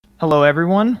Hello,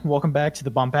 everyone. Welcome back to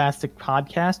the Bombastic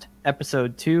Podcast,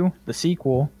 Episode 2, the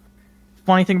sequel.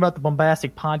 Funny thing about the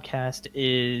Bombastic Podcast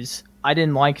is I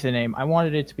didn't like the name. I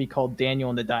wanted it to be called Daniel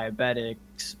and the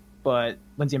Diabetics, but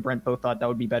Lindsay and Brent both thought that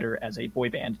would be better as a boy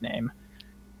band name.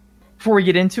 Before we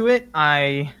get into it,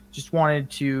 I just wanted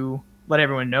to let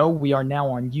everyone know we are now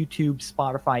on YouTube,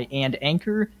 Spotify, and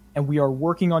Anchor, and we are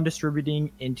working on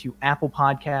distributing into Apple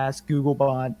Podcasts, Google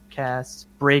Podcasts,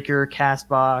 Breaker,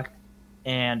 Castbox,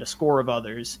 and a score of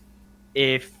others.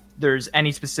 If there's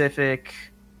any specific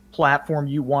platform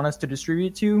you want us to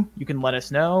distribute to, you can let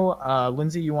us know.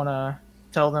 Lindsay, you want to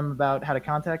tell them about how to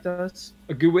contact us?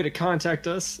 A good way to contact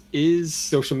us is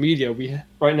social media. We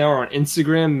right now are on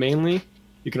Instagram mainly.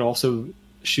 You can also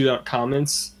shoot out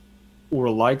comments or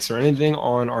likes or anything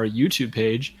on our YouTube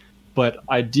page. But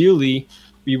ideally,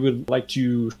 we would like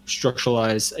to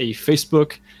structuralize a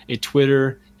Facebook, a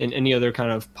Twitter, and any other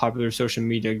kind of popular social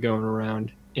media going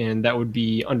around. And that would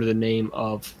be under the name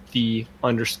of the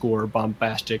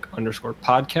 _bombastic_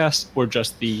 podcast or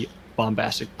just the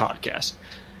Bombastic Podcast.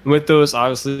 And with those,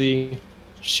 obviously,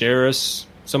 share us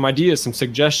some ideas, some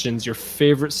suggestions, your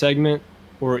favorite segment,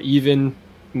 or even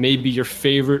maybe your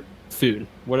favorite food,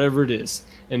 whatever it is.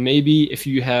 And maybe if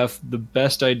you have the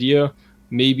best idea,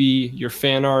 maybe your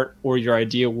fan art or your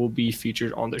idea will be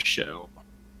featured on the show.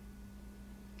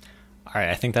 All right,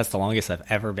 I think that's the longest I've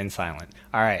ever been silent.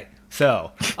 All right,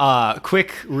 so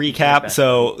quick recap.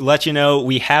 So let you know,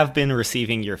 we have been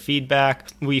receiving your feedback.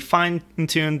 We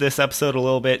fine-tuned this episode a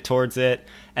little bit towards it.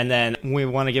 And then we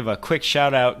want to give a quick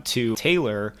shout out to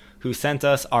Taylor, who sent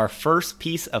us our first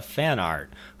piece of fan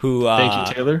art. Thank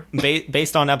you, Taylor.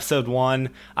 Based on episode 1,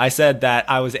 I said that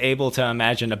I was able to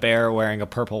imagine a bear wearing a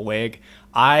purple wig.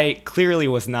 I clearly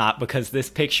was not, because this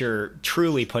picture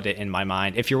truly put it in my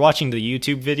mind. If you're watching the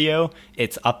YouTube video,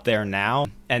 it's up there now,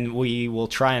 and we will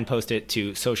try and post it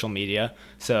to social media.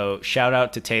 So shout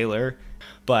out to Taylor.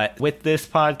 But with this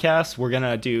podcast, we're going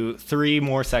to do 3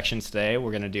 more sections today.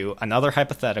 We're going to do another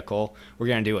hypothetical. We're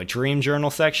going to do a dream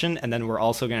journal section. And then we're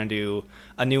also going to do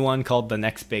a new one called The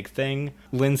Next Big Thing.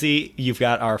 Lindsay, you've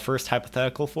got our first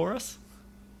hypothetical for us?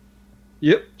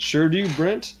 Yep, sure do,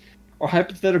 Brent. Our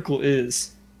hypothetical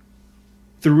is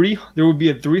there would be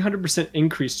a 300%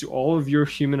 increase to all of your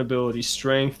human abilities,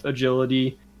 strength,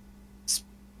 agility,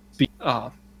 speed,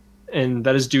 and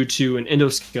that is due to an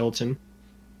endoskeleton.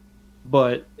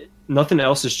 But nothing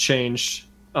else has changed,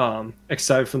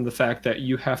 except from the fact that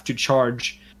you have to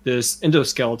charge this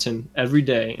endoskeleton every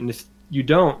day. And if you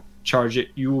don't charge it,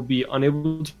 you will be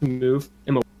unable to move,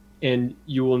 and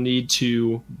you will need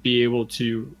to be able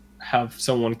to have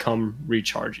someone come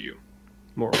recharge you,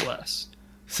 more or less.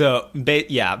 So,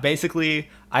 basically,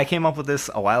 I came up with this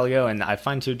a while ago, and I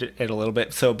fine-tuned it a little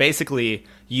bit. So, basically,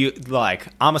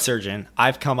 I'm a surgeon.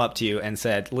 I've come up to you and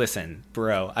said, listen,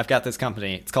 bro, I've got this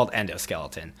company. It's called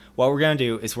Endoskeleton. What we're going to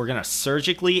do is we're going to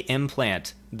surgically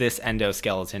implant this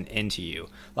endoskeleton into you,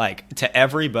 to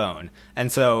every bone.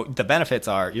 And so the benefits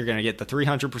are you're going to get the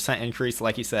 300% increase,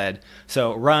 like you said.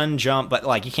 So run, jump, but,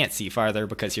 you can't see farther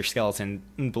because your skeleton,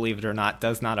 believe it or not,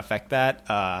 does not affect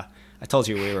that. I told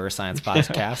you we were a science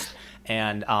podcast.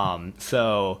 And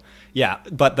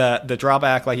but the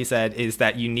drawback, like you said, is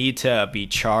that you need to be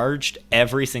charged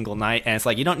every single night. And it's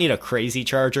you don't need a crazy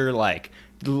charger,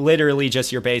 literally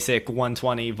just your basic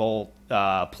 120 volt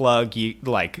plug. You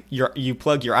plug your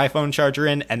iPhone charger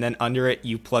in, and then under it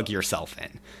you plug yourself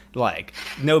in.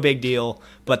 No big deal.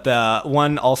 But the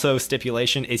one also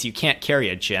stipulation is you can't carry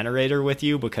a generator with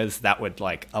you, because that would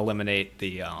eliminate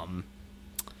the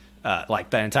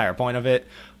the entire point of it.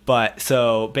 But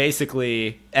so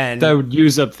basically, and that would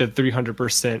use up the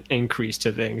 300% increase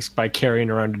to things by carrying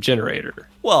around a generator.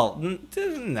 Well,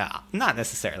 no, not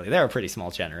necessarily. They're pretty small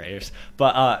generators.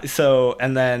 But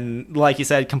and then, like you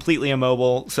said, completely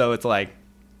immobile. So it's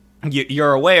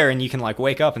you're aware and you can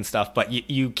wake up and stuff, but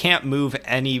you can't move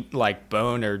any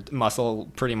bone or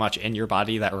muscle pretty much in your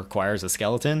body that requires a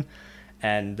skeleton.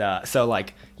 And so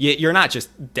you're not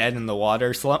just dead in the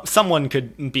water. Someone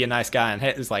could be a nice guy and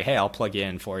it's hey, I'll plug you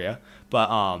in for you.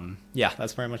 But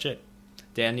that's pretty much it.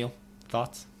 Daniel,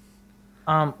 thoughts?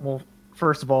 Well,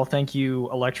 first of all, thank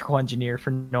you, electrical engineer, for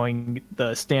knowing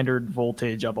the standard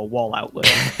voltage of a wall outlet.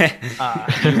 That's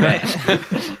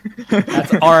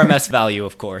RMS value,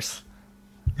 of course.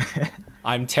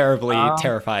 I'm terribly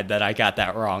terrified that I got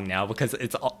that wrong now, because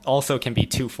it's also can be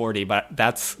 240, but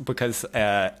that's because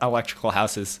electrical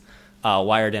house is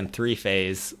wired in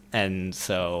 3-phase, and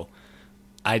so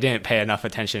I didn't pay enough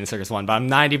attention in Circus 1, but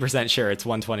I'm 90% sure it's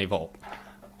 120 volt.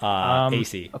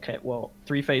 AC. Okay, well,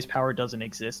 three-phase power doesn't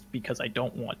exist because I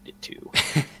don't want it to.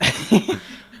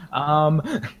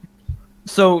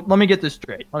 So let me get this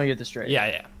straight.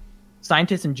 Yeah.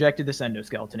 Scientists injected this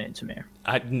endoskeleton into me.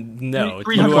 No,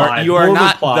 300 you are Wolf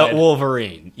not applied. the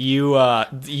Wolverine.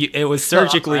 It was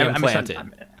surgically No, I'm sorry,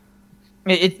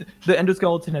 implanted. The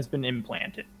endoskeleton has been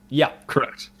implanted. Yeah,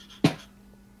 Correct.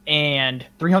 And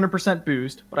 300%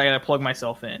 boost, but I gotta plug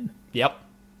myself in. yep.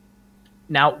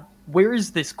 Now, where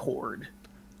is this cord?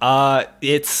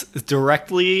 It's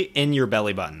directly in your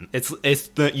belly button. It's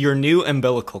your new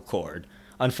umbilical cord.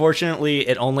 Unfortunately,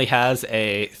 it only has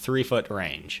a 3-foot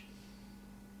range.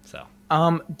 So,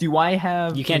 Do I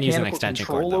have You can't use an mechanical extension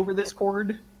control cord, though. over this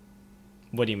cord?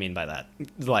 what do you mean by that?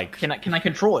 Like, Can I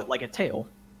control it like a tail?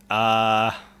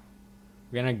 we're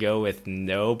gonna go with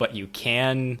no, but you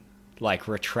can like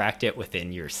retract it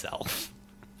within yourself.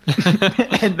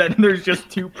 And then there's just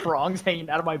 2 prongs hanging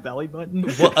out of my belly button.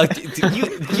 Well,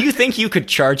 do you think you could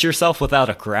charge yourself without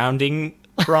a grounding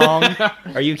prong?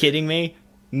 Are you kidding me?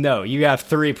 No, you have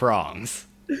 3 prongs.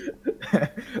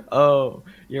 Oh,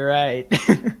 you're right.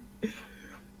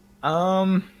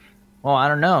 Well, I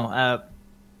don't know.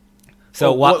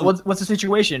 So what's the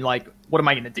situation? Like, what am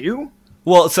I gonna do?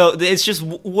 Well, so it's just,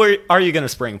 where are you going to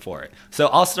spring for it? So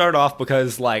I'll start off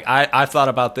because, like, I've thought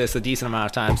about this a decent amount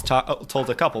of times,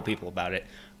 told a couple people about it.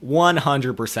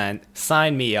 100%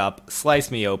 sign me up,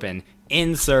 slice me open,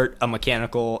 insert a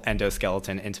mechanical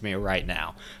endoskeleton into me right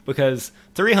now. Because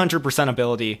 300%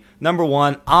 ability, number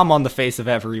one, I'm on the face of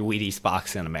every Wheaties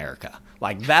box in America.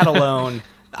 Like, that alone,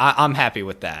 I'm happy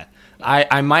with that.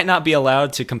 I might not be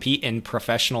allowed to compete in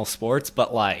professional sports,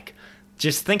 but, like,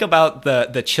 just think about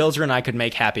the children I could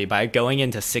make happy by going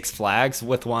into Six Flags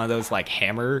with one of those like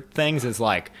hammer things. Is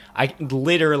like, I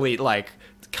literally like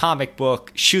comic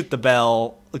book, shoot the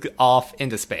bell off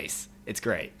into space. It's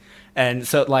great. And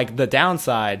so like the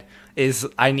downside is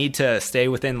I need to stay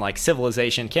within like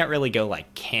civilization. Can't really go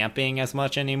like camping as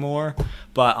much anymore.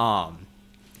 But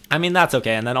I mean, that's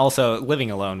okay. And then also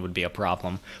living alone would be a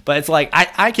problem. But it's like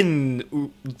I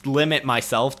can limit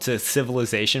myself to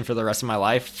civilization for the rest of my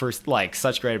life for like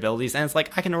such great abilities. And it's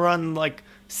like I can run like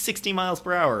 60 miles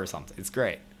per hour or something. It's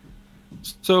great.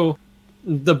 So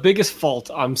the biggest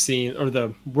fault I'm seeing, or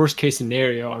the worst case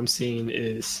scenario I'm seeing,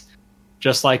 is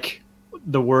just like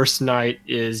the worst night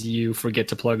is you forget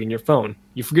to plug in your phone.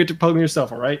 You forget to plug in your cell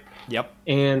phone, right? Yep.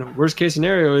 And worst case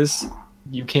scenario is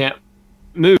you can't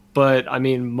move. But I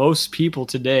mean, most people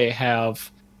today have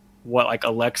what, like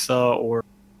Alexa or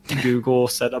Google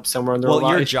set up somewhere in their Well,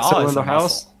 your life, jaw somewhere is in their a house.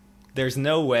 muscle. There's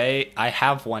no way. I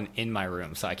have one in my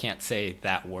room, so I can't say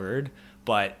that word.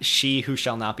 But she who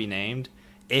shall not be named.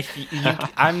 If you,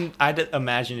 I'd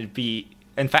imagine it'd be.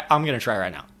 In fact, I'm gonna try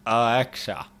right now.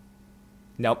 Alexa.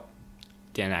 Nope.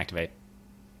 Didn't activate.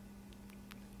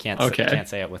 Can't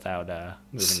say it without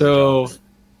moving. So, the jaw.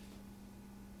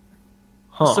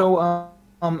 huh. So,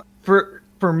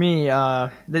 for me,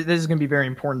 this is going to be very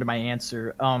important to my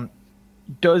answer.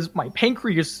 Does my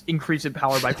pancreas increase in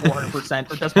power by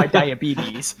 400%, or does my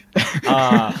diabetes?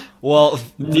 Well,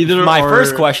 Neither my are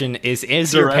first question is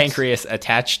your direct. pancreas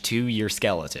attached to your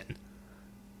skeleton?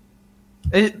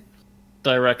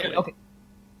 Directly. Okay.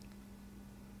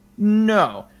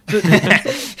 No.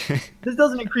 This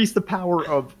doesn't increase the power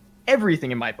of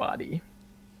everything in my body.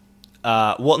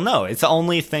 Well, no, it's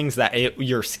only things that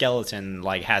your skeleton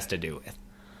like has to do with.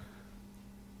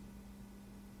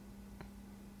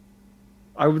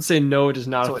 I would say no, it does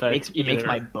not So affect it makes either.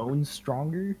 my bones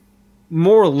stronger.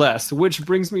 More or less, which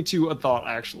brings me to a thought,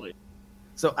 actually.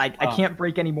 So I can't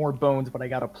break any more bones, but I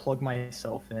gotta plug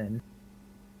myself in.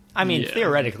 I mean, Yeah.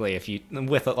 theoretically, if you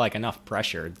with like enough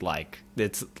pressure, like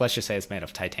let's just say it's made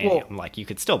of titanium, Well, like you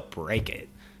could still break it.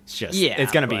 It's just Yeah,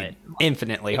 it's gonna be but-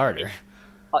 infinitely harder.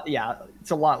 Yeah,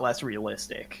 it's a lot less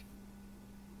realistic.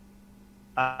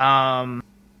 So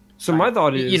my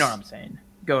thought is, You know what I'm saying.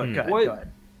 Go ahead. What- Go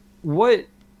ahead. what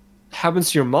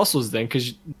happens to your muscles then?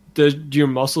 Because do your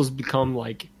muscles become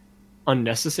like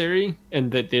unnecessary,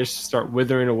 and that they just start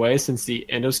withering away since the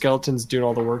endoskeleton's doing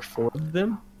all the work for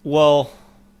them? Well,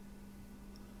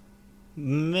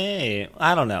 I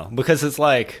don't know, because it's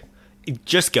like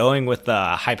just going with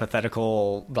the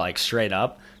hypothetical, like straight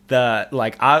up, the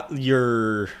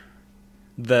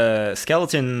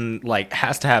skeleton like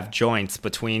has to have joints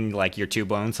between like your 2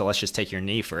 bones. So let's just take your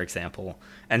knee for example,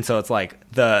 and so it's like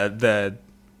the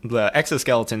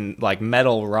exoskeleton like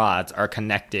metal rods are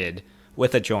connected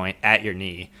with a joint at your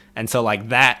knee, and so like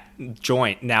that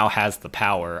joint now has the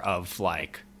power of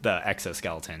like the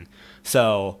exoskeleton.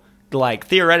 So like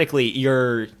theoretically,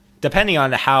 depending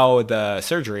on how the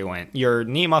surgery went, your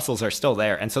knee muscles are still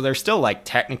there, and so they're still like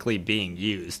technically being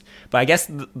used. But I guess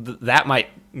that might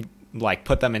like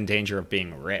put them in danger of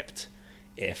being ripped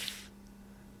if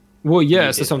Well,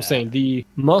 yes, did that's what I'm that. saying. The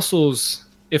muscles,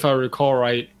 if I recall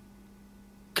right,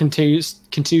 continue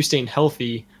staying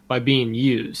healthy by being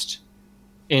used.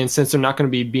 And since they're not going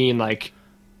to be being like,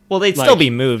 Well, they'd still be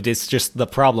moved. It's just the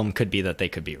problem could be that they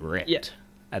could be ripped Yeah.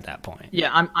 at that point. Yeah,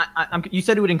 I'm. You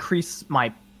said it would increase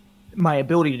my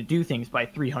ability to do things by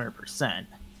 300%,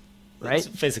 right? It's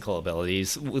physical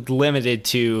abilities limited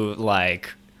to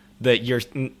like your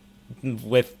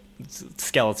with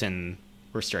skeleton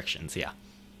restrictions. Yeah.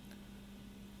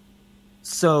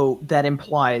 So that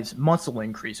implies muscle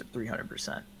increase of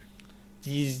 300%.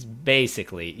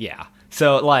 Basically, yeah.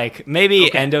 So like maybe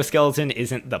Okay. endoskeleton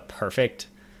isn't the perfect,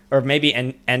 or maybe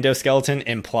endoskeleton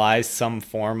implies some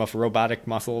form of robotic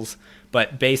muscles,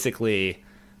 but basically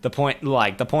the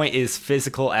point is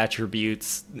physical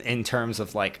attributes in terms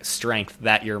of like strength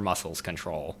that your muscles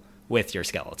control with your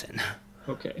skeleton.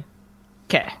 okay.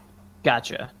 Okay,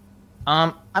 gotcha.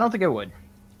 I don't think I would.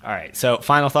 All right. So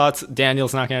final thoughts.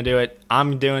 Daniel's not going to do it.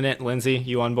 I'm doing it. Lindsay,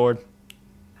 you on board?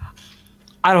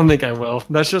 I don't think I will.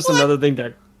 That's just another thing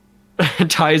that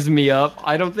ties me up.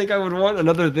 I don't think I would want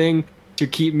another thing to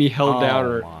keep me held down,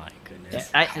 or my goodness.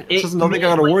 it's just another thing I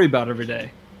got to worry about every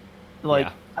day. Like,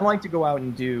 Yeah. I like to go out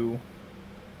and do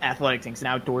athletic things and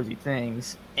outdoorsy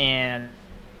things, and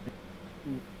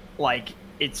like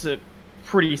it's a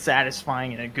pretty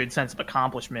satisfying and a good sense of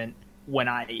accomplishment when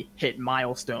I hit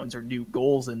milestones or new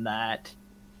goals in that,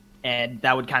 and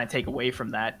that would kind of take away from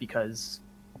that because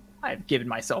I've given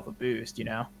myself a boost, you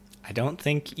know? I don't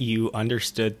think you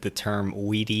understood the term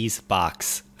Wheaties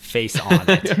box face on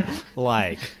it.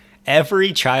 Like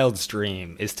every child's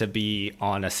dream is to be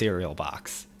on a cereal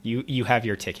box. You have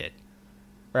your ticket.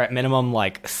 Or at minimum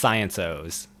like Science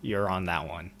O's, you're on that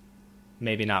one.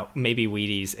 Maybe not. Maybe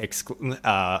Wheaties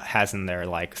has in their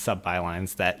like sub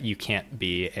bylines that you can't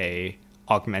be a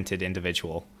augmented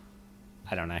individual.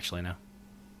 I don't actually know.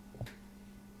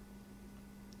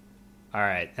 All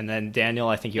right, and then Daniel,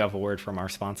 I think you have a word from our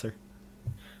sponsor.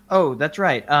 Oh, that's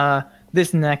right.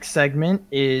 This next segment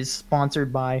is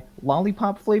sponsored by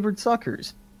Lollipop Flavored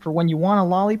Suckers, for when you want a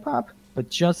lollipop, but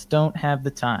just don't have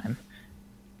the time.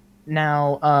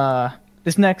 Now,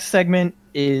 this next segment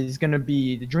is going to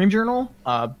be the Dream Journal.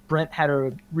 Brent had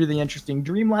a really interesting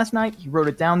dream last night. He wrote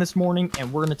it down this morning,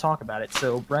 and we're going to talk about it.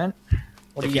 So, Brent,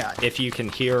 what do you got? If you can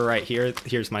hear right here,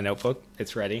 here's my notebook.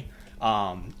 It's ready.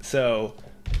 So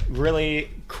really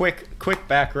quick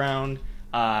background.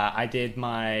 I did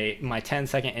my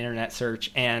 10-second internet search,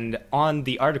 and on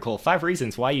the article 5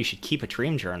 reasons why you should keep a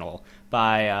dream journal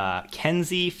by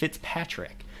Kenzie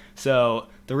Fitzpatrick. So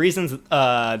the reasons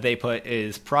they put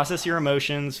is process your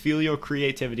emotions, fuel your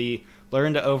creativity,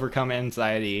 learn to overcome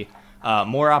anxiety,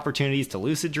 more opportunities to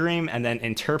lucid dream, and then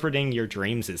interpreting your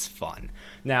dreams is fun.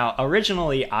 Now,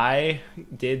 originally, I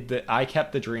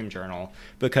kept the dream journal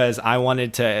because I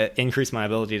wanted to increase my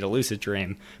ability to lucid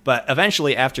dream. But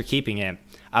eventually, after keeping it,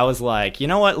 I was like, you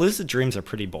know what? Lucid dreams are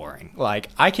pretty boring. Like,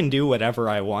 I can do whatever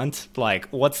I want. Like,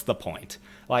 what's the point?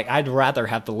 Like, I'd rather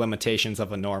have the limitations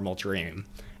of a normal dream.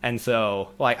 And so,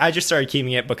 like, I just started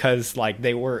keeping it because, like,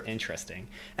 they were interesting.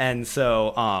 And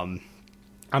so,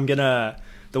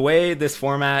 the way this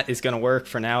format is going to work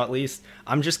for now, at least,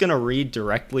 I'm just going to read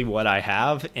directly what I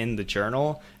have in the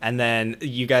journal, and then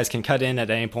you guys can cut in at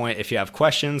any point if you have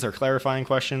questions or clarifying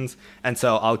questions. And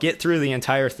so I'll get through the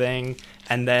entire thing,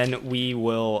 and then we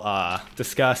will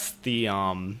discuss the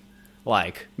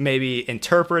like maybe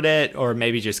interpret it, or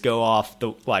maybe just go off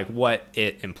the like what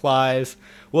it implies.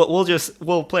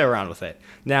 We'll play around with it.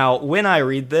 Now, when I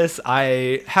read this,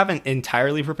 I haven't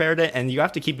entirely prepared it, and you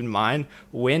have to keep in mind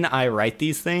when I write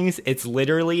these things, it's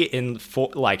literally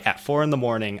at 4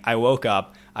 a.m. I woke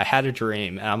up, I had a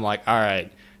dream, and I'm like, all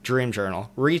right, dream journal.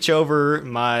 Reach over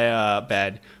my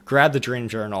bed, grab the dream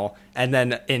journal, and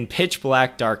then in pitch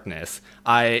black darkness,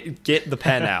 I get the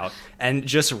pen out and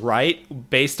just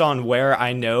write based on where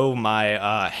I know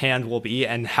my hand will be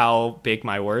and how big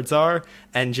my words are,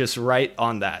 and just write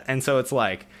on that. And so it's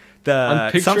like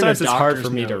sometimes it's hard for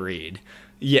me to read.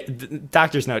 Yeah,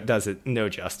 doctor's note does it no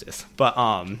justice. But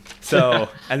so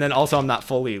and then also I'm not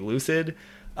fully lucid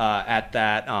at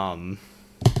that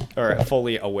or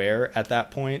fully aware at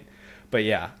that point. But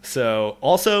yeah, so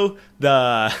also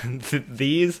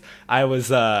these I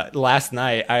was last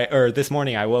night this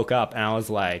morning I woke up and I was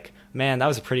like, man, that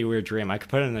was a pretty weird dream. I could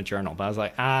put it in the journal, but I was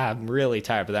like, I'm really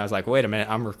tired. But then I was like, wait a minute,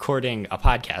 I'm recording a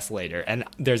podcast later and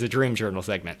there's a dream journal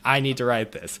segment. I need to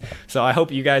write this. So I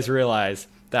hope you guys realize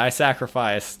that I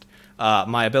sacrificed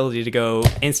my ability to go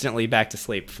instantly back to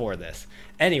sleep for this.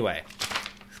 Anyway,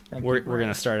 we're going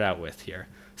to start out with here.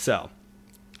 So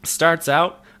starts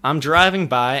out, I'm driving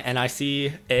by and I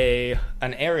see an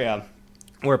area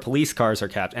where police cars are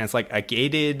kept, and it's like a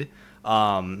gated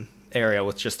area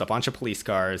with just a bunch of police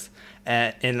cars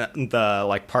in the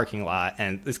like parking lot,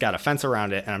 and it's got a fence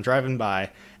around it. And I'm driving by,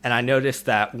 and I noticed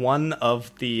that one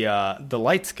of the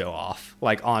lights go off,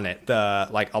 like on it, the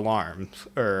like alarms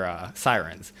or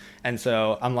sirens. And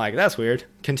so I'm like, that's weird.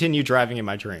 Continue driving in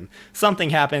my dream.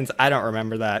 Something happens. I don't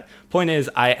remember that. Point is,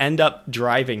 I end up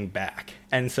driving back.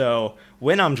 And so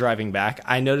when I'm driving back,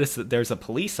 I notice that there's a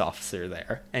police officer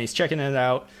there, and he's checking it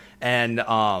out. And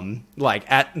like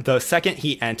at the second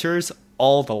he enters,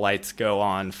 all the lights go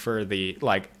on for the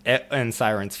like and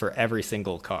sirens for every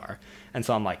single car. And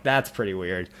so I'm like, that's pretty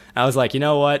weird. I was like, you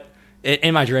know what?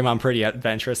 In my dream, I'm pretty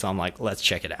adventurous. So I'm like, let's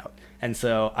check it out. And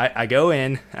so I go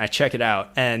in, and I check it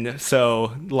out. And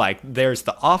so like there's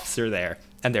the officer there,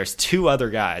 and there's two other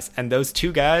guys. And those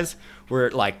two guys were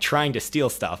like trying to steal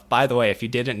stuff. By the way, if you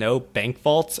didn't know, bank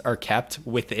vaults are kept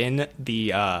within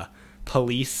the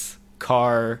police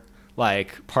car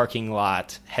like parking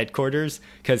lot headquarters,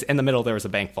 because in the middle there was a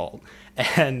bank vault.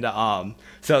 And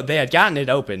so they had gotten it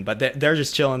open, but they're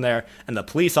just chilling there, and the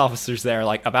police officer's there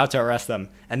like about to arrest them,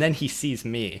 and then he sees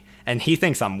me and he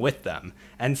thinks I'm with them.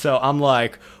 And so I'm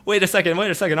like, wait a second,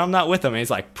 I'm not with them. And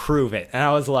he's like, prove it. And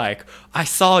I was like, I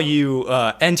saw you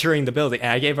entering the building.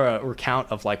 And I gave a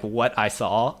recount of like what I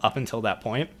saw up until that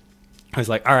point. I was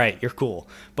like, all right, you're cool,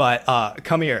 but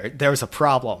come here, there's a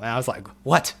problem. And I was like,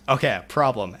 what? Okay, a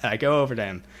problem. And I go over to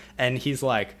him, and he's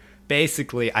like,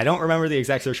 basically, I don't remember the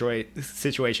exact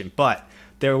situation, but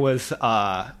there was,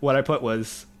 what I put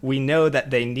was, we know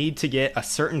that they need to get a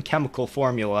certain chemical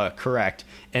formula correct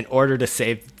in order to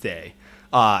save the day.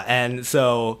 And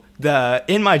so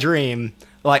in my dream,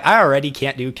 like I already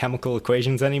can't do chemical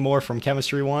equations anymore from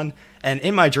Chemistry 1. And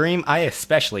in my dream, I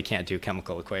especially can't do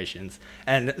chemical equations.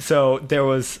 And so there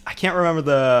was, I can't remember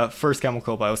the first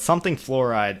chemical, but it was something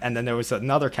fluoride. And then there was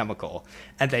another chemical,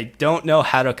 and they don't know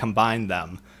how to combine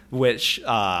them, which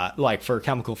like for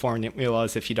chemical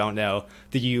formulas, if you don't know,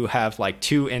 you have like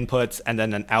two inputs and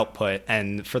then an output.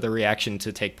 And for the reaction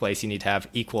to take place, you need to have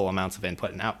equal amounts of input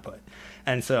and output.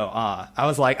 And so I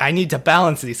was like, I need to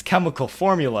balance these chemical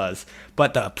formulas.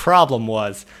 But the problem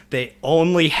was they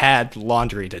only had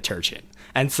laundry detergent.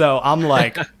 And so I'm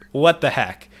like, what the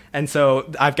heck? And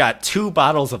so I've got 2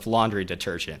 bottles of laundry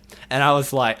detergent. And I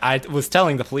was like, I was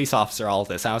telling the police officer all of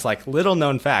this. And I was like, little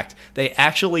known fact, they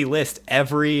actually list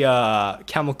every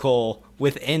chemical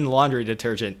within laundry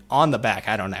detergent on the back.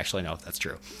 I don't actually know if that's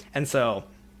true. And so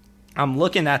I'm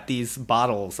looking at these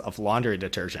bottles of laundry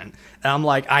detergent, and I'm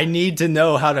like, I need to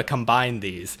know how to combine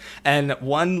these. And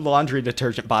one laundry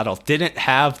detergent bottle didn't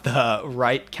have the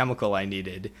right chemical I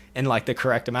needed in like the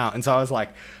correct amount. And so I was like,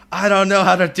 I don't know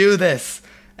how to do this.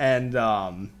 And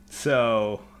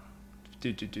so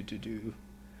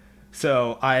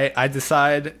I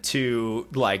decide to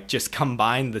like just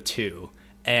combine the two,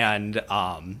 and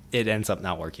it ends up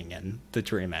not working, and the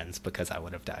dream ends because I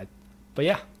would have died. But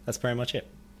yeah, that's pretty much it.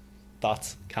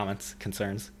 Thoughts, comments,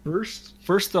 concerns?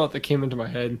 First thought that came into my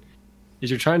head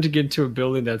is you're trying to get into a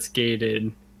building that's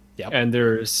gated, Yep. and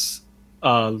there's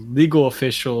legal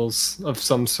officials of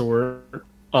some sort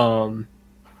around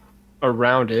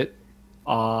it.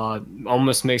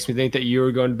 Almost makes me think that you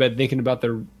were going to bed thinking about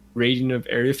the raiding of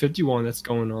Area 51 that's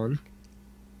going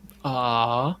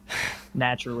on.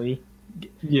 Naturally.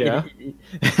 Yeah.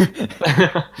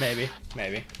 Maybe.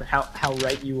 How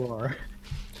right you are.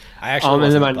 I actually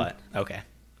wasn't, but okay.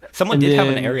 Someone did have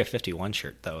an Area 51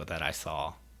 shirt, though, that I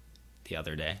saw the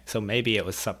other day. So maybe it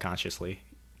was subconsciously.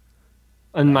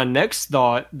 And my next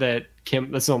thought that came,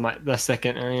 that's on the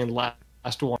second and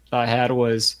last one that I had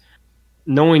was,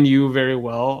 knowing you very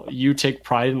well, you take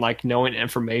pride in like knowing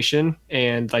information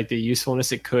and like the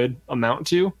usefulness it could amount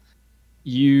to.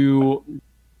 You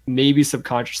maybe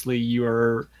subconsciously you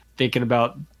are thinking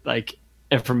about like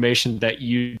information that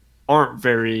you aren't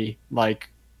very like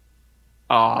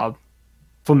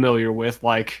familiar with,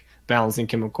 like balancing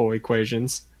chemical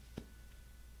equations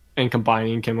and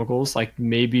combining chemicals. Like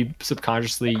maybe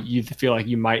subconsciously you feel like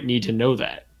you might need to know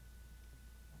that.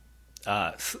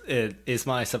 Is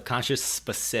my subconscious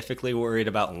specifically worried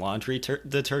about laundry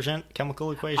detergent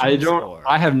chemical equations?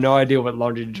 I have no idea what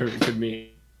laundry detergent could mean.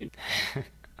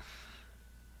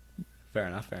 Fair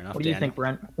enough. What do you think,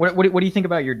 Brent? What do you think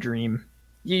about your dream?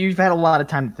 You've had a lot of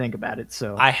time to think about it,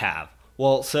 so I have.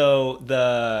 Well, so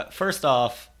first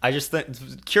off, I just think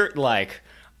like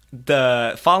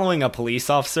the following a police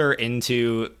officer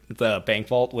into the bank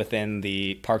vault within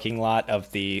the parking lot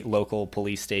of the local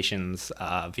police station's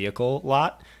vehicle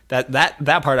lot.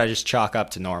 That part I just chalk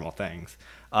up to normal things.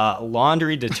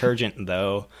 Laundry detergent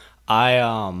though,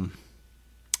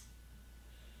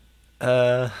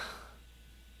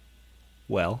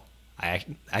 Well, okay,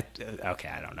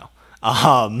 I don't know.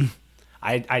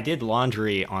 I did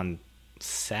laundry on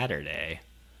Saturday,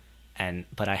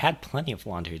 but I had plenty of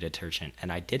laundry detergent,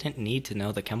 and I didn't need to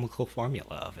know the chemical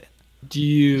formula of it. Do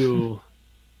you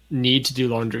need to do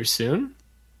laundry soon?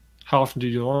 How often do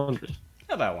you do laundry?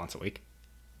 About once a week.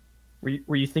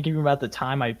 Were you thinking about the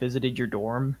time I visited your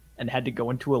dorm and had to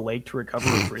go into a lake to recover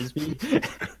a frisbee?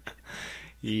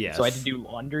 Yes. So I had to do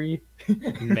laundry.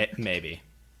 Maybe.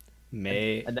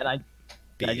 And then I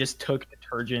just took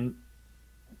detergent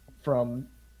from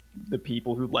the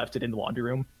people who left it in the laundry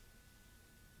room.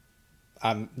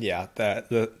 Yeah, that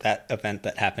event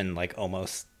that happened like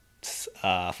almost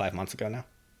 5 months ago now.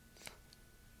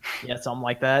 Yeah, something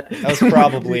like that. That was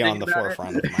probably on the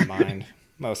forefront of my mind,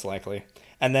 most likely.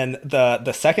 And then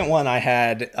the second one I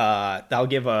had, I'll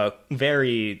give a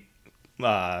very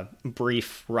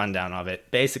brief rundown of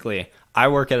it. Basically, I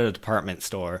work at a department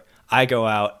store. I go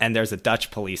out and there's a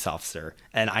Dutch police officer.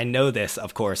 And I know this,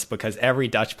 of course, because every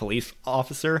Dutch police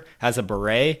officer has a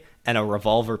beret and a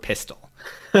revolver pistol,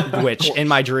 which in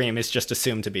my dream is just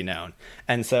assumed to be known.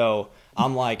 And so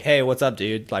I'm like, hey, what's up,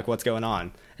 dude? Like, what's going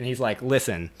on? And he's like,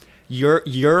 listen,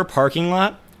 your parking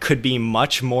lot could be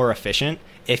much more efficient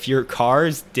if your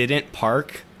cars didn't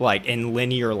park like in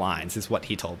linear lines, is what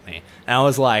he told me. And I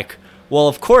was like, well,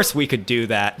 of course we could do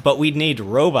that, but we'd need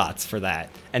robots for that.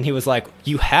 And he was like,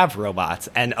 you have robots.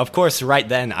 And of course, right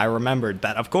then I remembered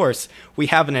that, of course, we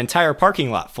have an entire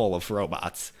parking lot full of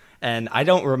robots. And I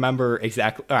don't remember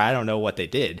exactly, or I don't know what they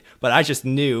did, but I just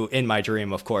knew in my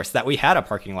dream, of course, that we had a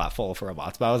parking lot full of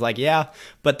robots. But I was like, yeah,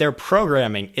 but their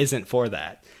programming isn't for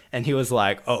that. And he was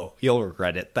like, oh, you'll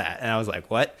regret it, that. And I was like,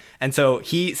 what? And so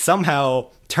he somehow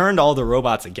turned all the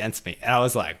robots against me. And I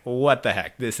was like, what the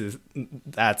heck?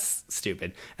 That's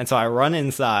stupid. And so I run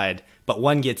inside, but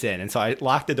one gets in. And so I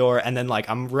lock the door, and then like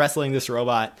I'm wrestling this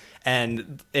robot.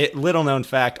 And little known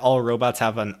fact, all robots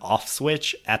have an off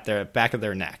switch at the back of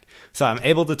their neck. So I'm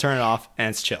able to turn it off, and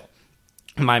it's chill.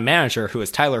 My manager, who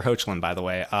is Tyler Hoechlin, by the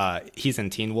way, he's in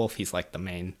Teen Wolf. He's like the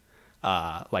main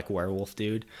like werewolf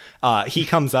dude. He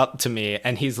comes up to me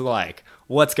and he's like,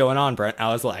 what's going on, Brent?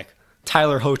 I was like,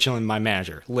 Tyler Hoechlin, my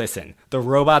manager, listen, the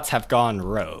robots have gone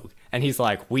rogue. And he's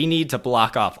like, we need to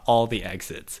block off all the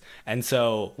exits. And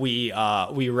so we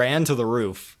ran to the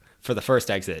roof for the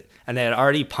first exit, and they had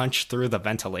already punched through the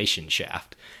ventilation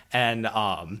shaft. And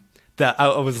I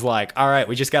was like, all right,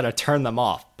 we just got to turn them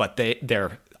off. But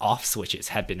their off switches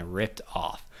had been ripped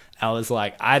off. I was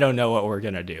like, I don't know what we're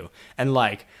going to do. And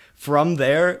like, from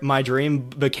there, my dream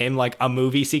became like a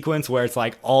movie sequence where it's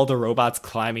like all the robots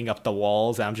climbing up the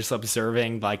walls. And I'm just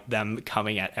observing like them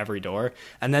coming at every door.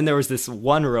 And then there was this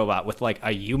one robot with like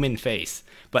a human face,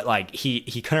 but like he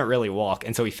couldn't really walk.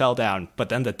 And so he fell down. But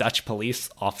then the Dutch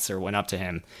police officer went up to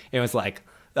him. It was like,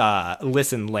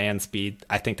 listen, Landspeed.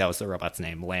 I think that was the robot's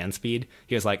name, Landspeed.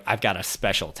 He was like, I've got a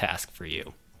special task for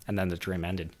you. And then the dream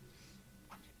ended.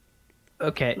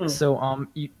 Okay, so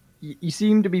you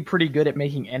seem to be pretty good at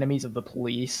making enemies of the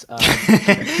police.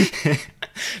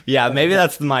 Yeah, maybe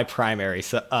that's my primary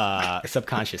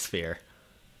subconscious fear.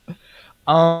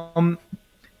 Now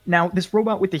this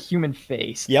robot with the human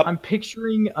face. Yep. I'm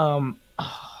picturing.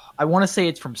 I want to say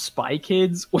it's from Spy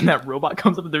Kids when that robot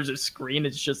comes up and there's a screen.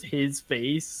 It's just his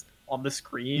face on the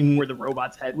screen where the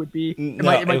robot's head would be.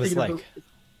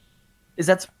 Is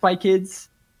that Spy Kids?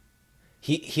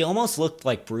 He almost looked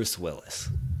like Bruce Willis.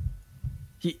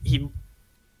 He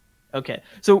okay.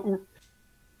 So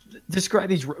describe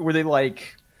these. Were they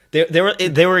like they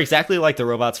were exactly like the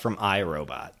robots from I,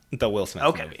 Robot, the Will Smith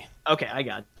movie. Okay, I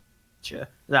gotcha.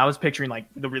 I was picturing like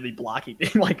the really blocky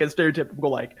thing, like a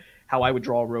stereotypical like how I would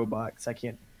draw a robot because I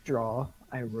can't draw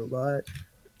iRobot.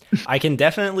 I can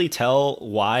definitely tell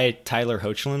why Tyler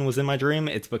Hoechlin was in my dream.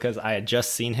 It's because I had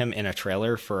just seen him in a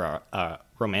trailer for a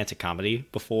romantic comedy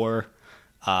before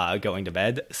going to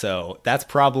bed. So that's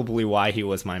probably why he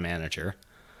was my manager.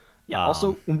 Yeah.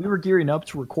 Also, when we were gearing up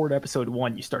to record episode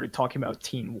 1, you started talking about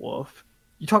Teen Wolf.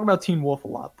 You talk about Teen Wolf a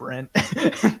lot, Brent.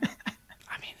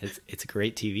 I mean, it's a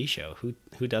great TV show.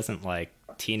 Who doesn't like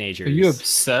teenagers? Are you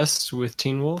obsessed with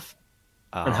Teen Wolf?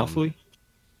 Unhealthily?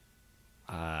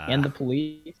 And the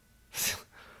police?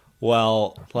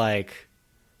 Well, like,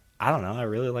 I don't know. I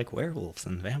really like werewolves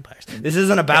and vampires. This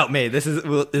isn't about me. This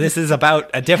is about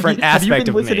a different aspect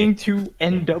of me. Have you been listening to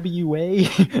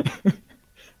NWA?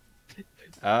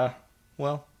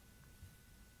 Well,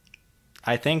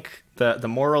 I think the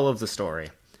moral of the story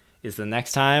is the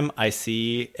next time I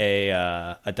see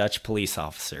a Dutch police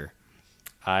officer,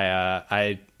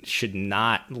 I should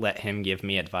not let him give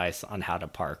me advice on how to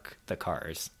park the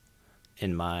cars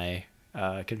in my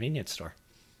convenience store.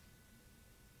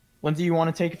 Lindsay, you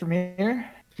want to take it from here?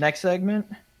 Next segment?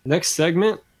 Next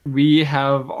segment, we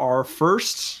have our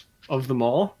first of them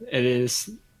all. It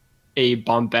is a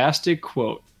bombastic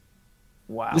quote.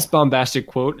 Wow. This bombastic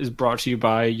quote is brought to you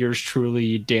by yours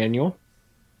truly, Daniel,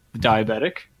 the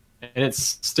diabetic. And it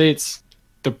states,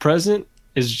 "The present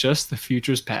is just the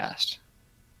future's past."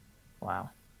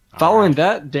 Wow. Following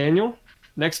that, Daniel,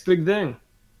 next big thing.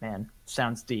 Man,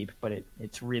 sounds deep, but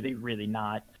it's really, really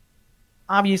not.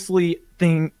 Obviously,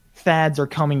 fads are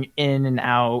coming in and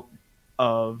out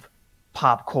of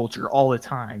pop culture all the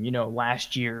time.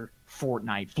 Last year,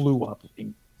 Fortnite blew up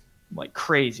like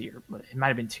crazy. It might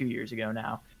have been 2 years ago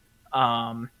now.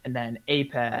 And then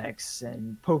Apex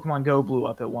and Pokemon Go blew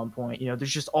up at one point.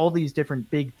 There's just all these different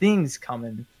big things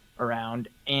coming around.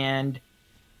 And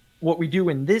what we do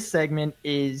in this segment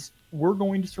is we're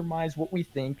going to surmise what we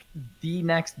think the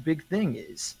next big thing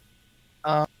is.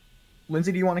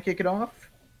 Lindsay, do you want to kick it off?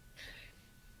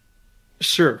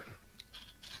 Sure.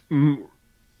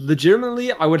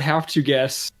 Legitimately, I would have to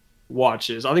guess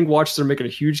watches. I think watches are making a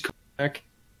huge comeback.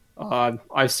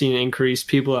 I've seen an increase,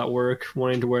 people at work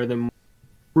wanting to wear them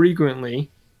frequently.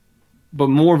 But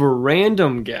more of a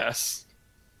random guess,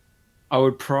 I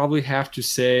would probably have to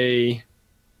say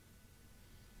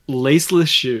laceless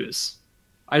shoes.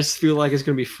 I just feel like it's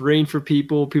going to be freeing for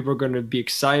people. People are going to be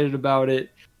excited about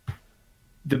it.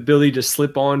 The ability to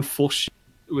slip on full shoes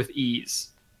with ease.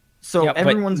 So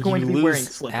everyone's going to be wearing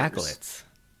slippers. Aglets.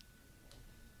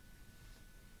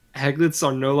 Aglets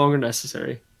are no longer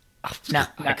necessary.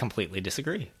 I completely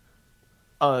disagree.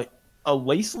 A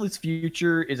laceless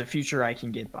future is a future I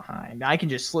can get behind. I can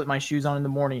just slip my shoes on in the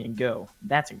morning and go.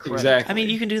 That's incredible. Exactly. I mean,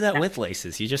 you can do that with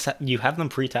laces. You just you have them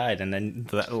pre-tied, and then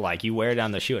you wear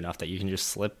down the shoe enough that you can just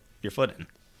slip your foot in.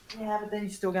 Yeah, but then you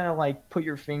still gotta put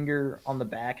your finger on the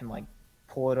back and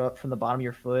pull it up from the bottom of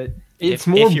your foot. It's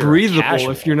more breathable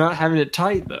if you're not having it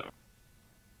tight, though.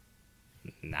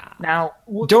 Nah. Now,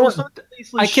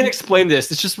 I can't explain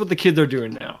this. It's just what the kids are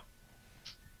doing now.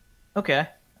 Okay.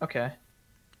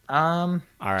 All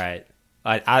right.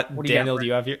 Daniel, do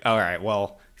you have your... All right,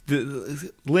 well,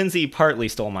 Lindsay partly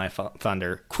stole my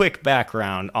thunder. Quick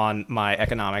background on my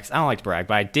economics. I don't like to brag,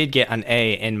 but I did get an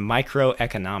A in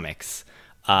microeconomics.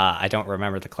 I don't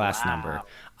remember the class number.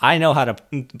 I know how to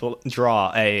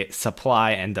draw a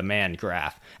supply and demand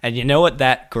graph. And you know what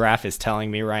that graph is telling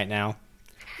me right now?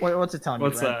 What's it telling you?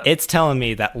 What's that? It's telling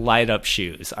me that light-up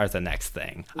shoes are the next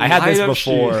thing. I had this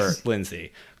before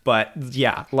Lindsay. But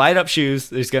yeah, light-up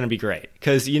shoes is going to be great.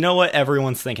 Because you know what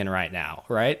everyone's thinking right now,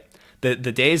 right? The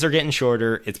days are getting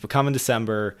shorter. It's becoming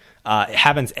December. It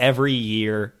happens every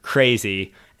year.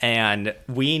 Crazy. And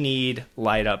we need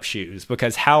light-up shoes.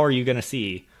 Because how are you going to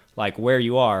see where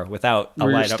you are without a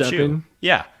light-up shoe?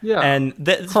 Yeah. And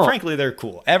frankly, they're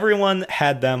cool. Everyone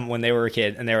had them when they were a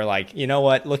kid. And they were like, you know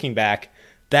what? Looking back,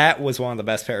 that was one of the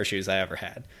best pair of shoes I ever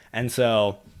had. And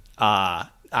so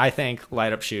I think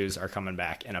light-up shoes are coming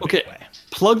back in a big way.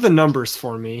 Plug the numbers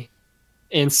for me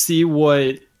and see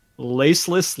what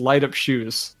laceless light-up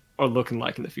shoes are looking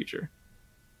like in the future.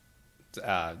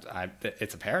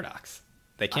 It's a paradox.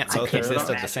 They can't both exist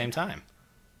at the same time.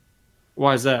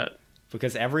 Why is that?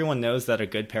 Because everyone knows that a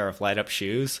good pair of light-up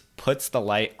shoes puts the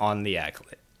light on the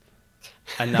aglet.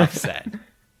 Enough said.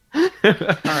 All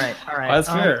right. That's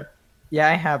fair. Yeah,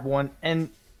 I have one. And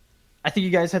I think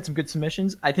you guys had some good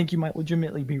submissions. I think you might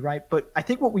legitimately be right. But I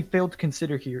think what we failed to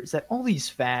consider here is that all these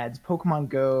fads, Pokemon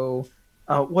Go,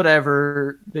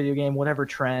 whatever video game, whatever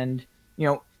trend,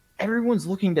 everyone's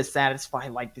looking to satisfy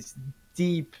this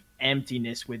deep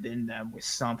emptiness within them with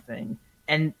something.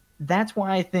 And that's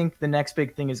why I think the next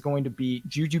big thing is going to be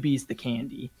Jujubee's the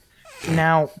candy.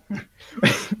 Now,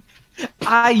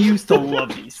 I used to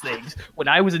love these things when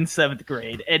I was in 7th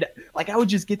grade. And I would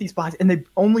just get these boxes, and they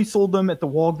only sold them at the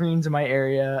Walgreens in my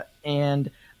area.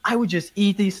 And I would just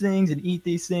eat these things.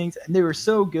 And they were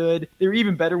so good. They were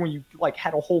even better when you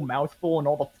had a whole mouthful and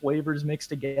all the flavors mixed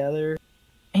together.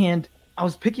 And I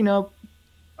was picking up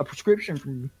a prescription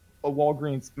from a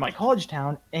Walgreens in my college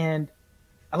town, and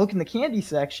I look in the candy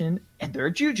section, and there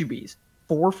are Jujubees,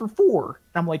 4 for $4. And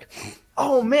I'm like,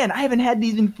 oh man, I haven't had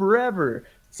these in forever.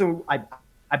 So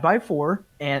I buy 4,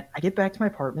 and I get back to my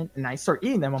apartment, and I start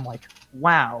eating them. I'm like,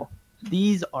 wow,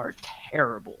 these are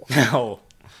terrible. No.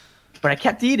 But I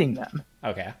kept eating them.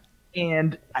 Okay.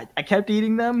 And I kept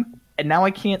eating them, and now I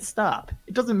can't stop.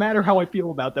 It doesn't matter how I feel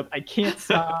about them. I can't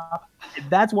stop. And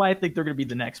that's why I think they're going to be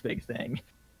the next big thing.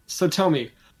 So tell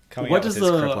me, what does this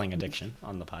crippling addiction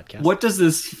on the podcast? What does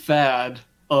this fad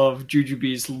of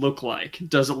Jujubees look like?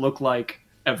 Does it look like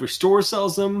every store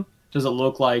sells them? Does it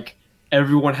look like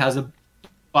everyone has a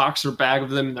box or bag of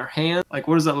them in their hand? What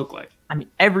does that look like? I mean,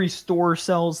 every store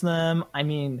sells them. I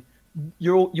mean,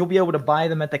 you'll be able to buy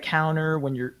them at the counter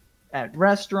when you're at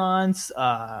restaurants.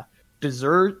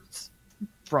 Desserts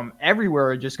from everywhere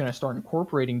are just going to start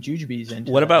incorporating jujubes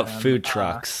into What about them. food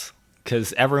trucks?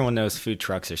 Because everyone knows food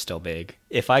trucks are still big.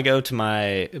 If I go to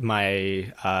my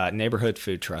neighborhood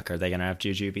food truck, are they going to have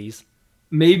jujubes?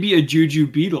 Maybe a Juju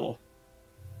beetle.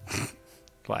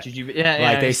 Like,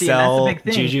 Yeah, they see, sell and that's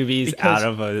the big thing, jujubes because- out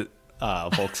of a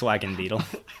Volkswagen Beetle.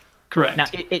 Correct. Now,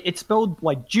 it's spelled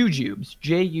like jujubes,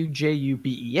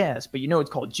 Jujubes, but you know it's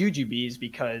called jujubes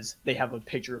because they have a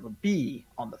picture of a bee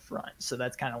on the front. So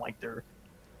that's kind of like their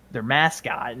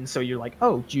mascot. And so you're like,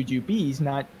 oh, jujubes,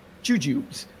 not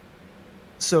jujubes.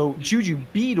 So Juju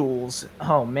beetles,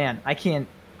 oh man, I can't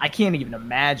even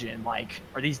imagine. Like,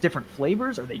 are these different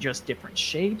flavors? Are they just different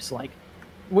shapes? Like,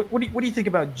 what do you think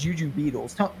about Juju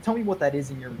beetles? Tell me what that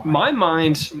is in your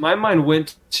mind. My mind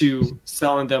went to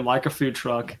selling them like a food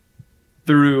truck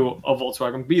through a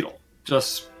Volkswagen Beetle.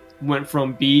 Just went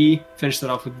from bee, finished it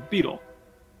off with the Beetle.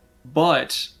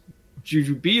 But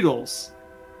Juju beetles,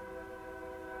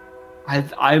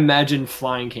 I imagine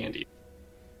flying candy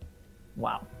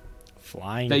Wow.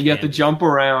 Flying that you have to candy. jump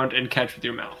around and catch with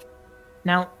your mouth.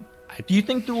 Now, do you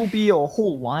think there will be a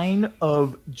whole line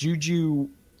of Juju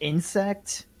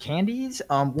insect candies?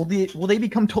 Will they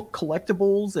become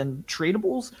collectibles and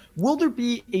tradables? Will there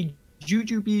be a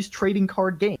Jujubees trading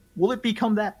card game? Will it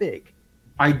become that big?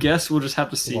 I guess we'll just have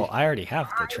to see. Well, I already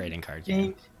have the trading card game.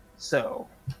 Think so.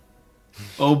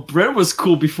 Oh, Brent was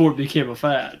cool before it became a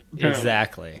fad. apparently.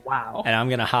 Exactly. Wow. And I'm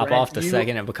going to hop Brent, off the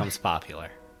second it becomes popular.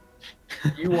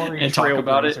 You are a And talk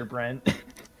about it. trailblazer, Brent.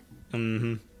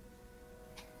 Mm-hmm.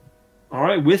 All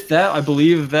right, with that, I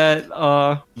believe that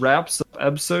wraps up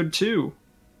episode 2.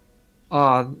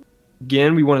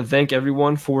 Again, we want to thank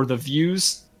everyone for the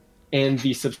views and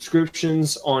the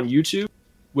subscriptions on YouTube.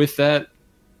 With that,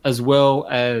 as well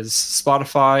as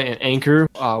Spotify and Anchor,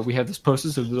 we have this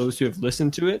posted so those who have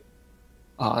listened to it.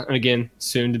 And again,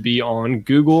 soon to be on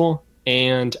Google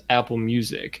and Apple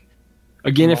Music.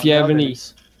 Again, if you have any,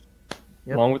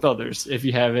 Yep. along with others, if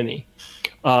you have any.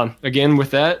 Again,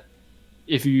 with that,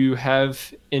 if you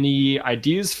have any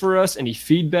ideas for us, any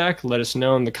feedback, let us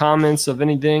know in the comments of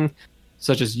anything,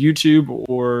 such as YouTube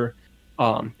or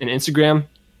an Instagram.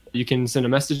 You can send a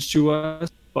message to us.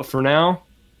 But for now,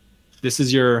 this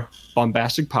is your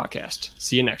Bombastic Podcast.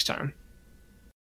 See you next time.